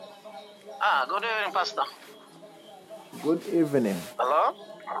Good evening, Pastor. Good evening. Hello?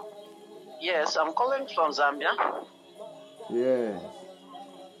 Yes, I'm calling from Zambia. Yes.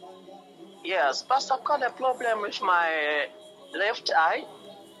 Yes, Pastor, I've got a problem with my left eye.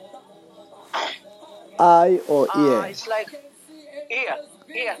 Eye or ear? It's like ear.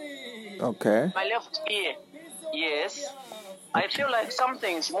 Okay. My left ear. Yes. I feel like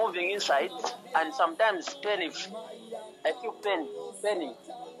something's moving inside, and sometimes paining. I feel paining.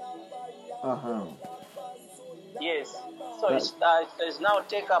 Yes. So it's now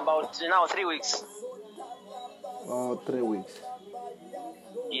take about 3 weeks. Oh, 3 weeks.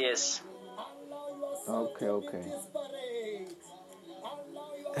 Yes. Okay.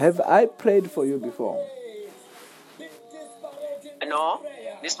 Have I prayed for you before? No,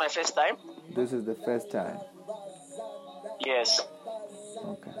 this is my first time. This is the first time. Yes.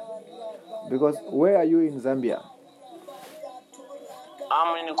 Okay. Because where are you in Zambia?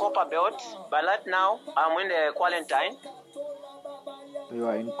 I'm in Copper Belt, but right now I'm in the quarantine. You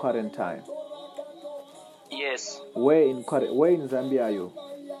are in quarantine. Yes. Where in Zambia are you?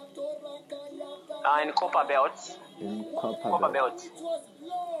 In Copper Belt. In Copper Belt. Belt.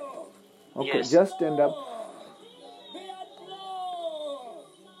 Okay, yes. Just stand up.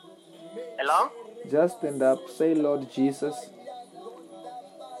 Hello? Just stand up. Say, Lord Jesus.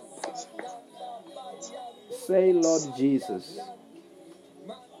 Say, Lord Jesus.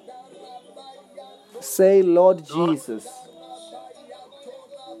 Say, Lord Jesus.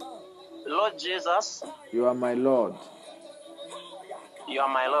 Lord Jesus. You are my Lord. You are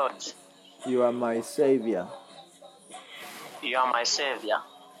my Lord. You are my Savior. You are my Savior.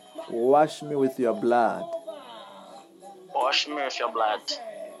 Wash me with your blood. Wash me with your blood.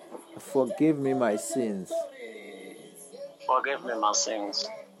 Forgive me my sins. Forgive me my sins.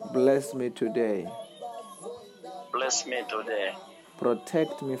 Bless me today. Bless me today.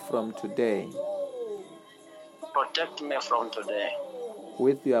 Protect me from today. Protect me from today.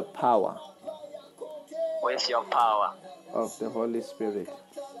 With your power. With your power. Of the Holy Spirit.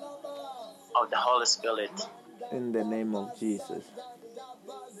 Of the Holy Spirit. In the name of Jesus.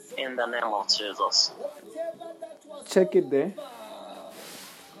 In the name of Jesus. Check it there.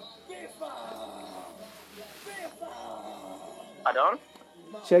 Pardon?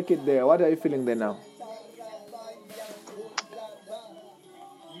 Check it there. What are you feeling there now?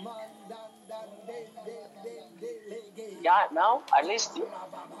 Yeah, now at least.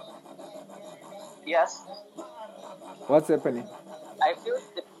 Yes. What's happening? I feel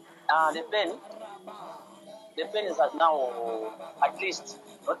the pain. The pain is now at least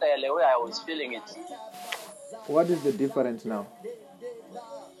not the way I was feeling it. What is the difference now?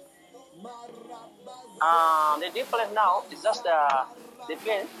 The difference now is just the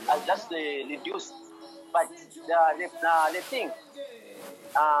pain has just reduced, but the thing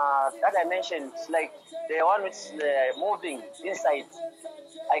that I mentioned, like the one which is moving inside,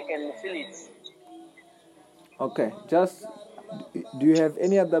 I can feel it. Okay, just do you have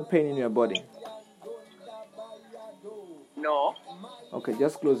any other pain in your body? No. Okay,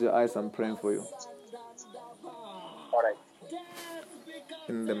 just close your eyes. I'm praying for you. All right.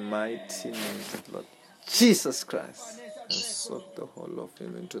 In the mighty name of the Lord Jesus Christ, and soak the whole of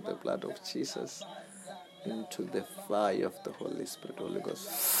him into the blood of Jesus, into the fire of the Holy Spirit, Holy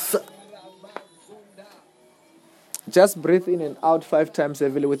Ghost. Just breathe in and out 5 times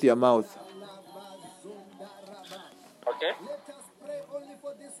heavily with your mouth. Okay.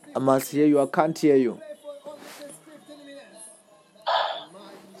 I must hear you. I can't hear you.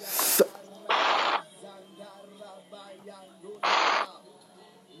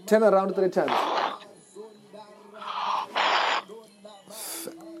 Turn around 3 times.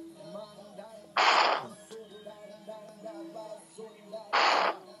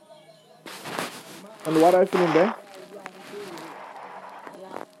 And what are you feeling there?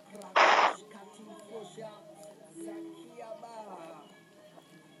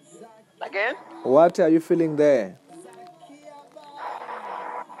 Again? What are you feeling there?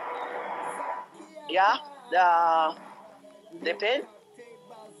 Yeah, the pain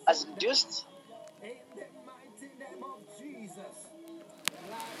has reduced.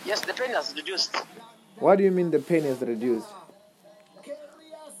 Yes, the pain has reduced. What do you mean the pain is reduced?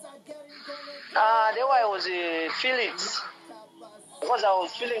 The way I was feeling it, because I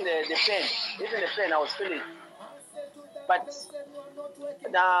was feeling the pain. Even the pain, I was feeling. But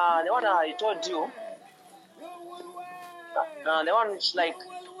the one I told you, the one which like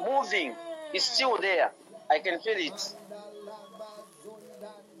moving, is still there. I can feel it.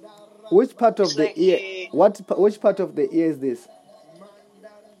 Which part of It's the like ear? Which part of the ear is this?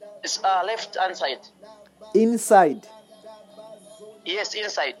 It's left hand side. Inside. Yes,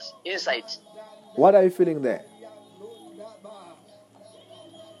 inside. What are you feeling there?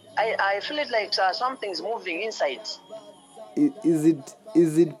 I feel it like something's moving inside. Is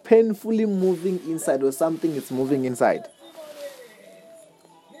it painfully moving inside, or something is moving inside?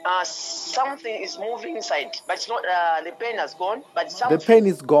 Something is moving inside, but it's not. The pain has gone, but The something pain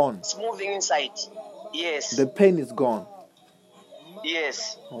is gone. is moving inside. Yes. The pain is gone.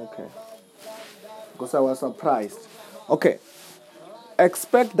 Yes. Okay. Because I was surprised. Okay.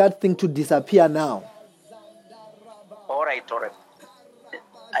 Expect that thing to disappear now. All right.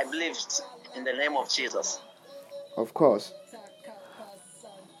 I believe in the name of Jesus. Of course.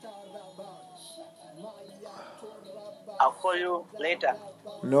 I'll call you later.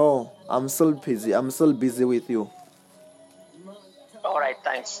 No, I'm still busy. I'm still busy with you. All right,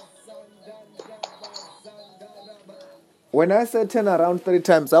 thanks. When I said turn around 3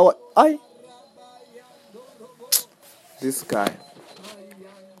 times, this guy.